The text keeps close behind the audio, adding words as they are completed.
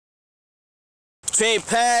Trade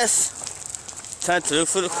pass. Time to look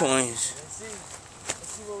for the coins. Let's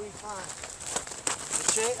see what we find. The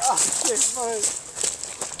trade. Oh, shit, man.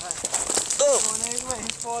 Oh. Going anyway,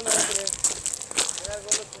 he's falling over there. I gotta go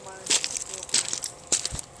look for mine. Let's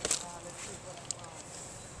see what I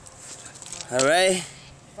find. Alright. You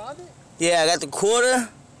found it? Yeah, I got the quarter.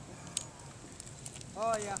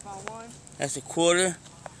 Oh, yeah, I found one. That's the quarter.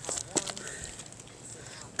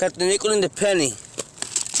 Got the nickel and the penny.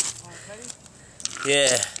 Oh, penny?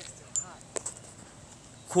 Yeah.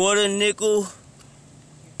 Quarter, nickel,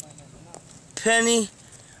 penny.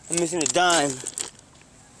 I'm missing a dime.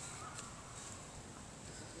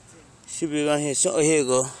 Should be around here. So here you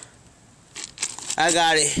go. I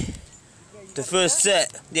got it. The first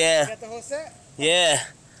set. Yeah. You got the whole set? Yeah.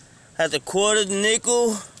 Had the quarter, the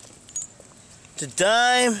nickel, the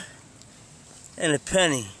dime, and the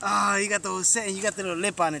penny. Oh, you got the whole set and you got the little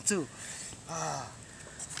lip on it too. Oh.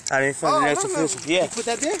 I didn't find the next official. Yeah. You put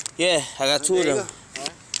that there? Yeah, I got two of them.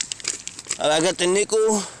 I got the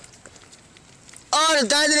nickel. Oh, the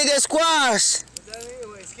dime didn't get squashed.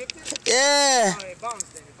 It skipped it? Yeah. Oh, it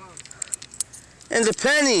bounced then, it bounced. And the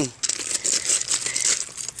penny.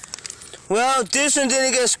 Well, this one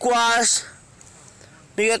didn't get squashed.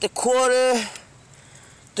 We got the quarter,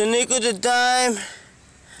 the nickel, the dime,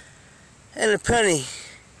 and the penny.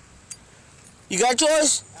 You got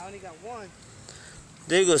yours? I only got one.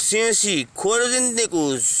 There you go, CNC, quarters and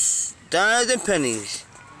nickels, dimes and pennies.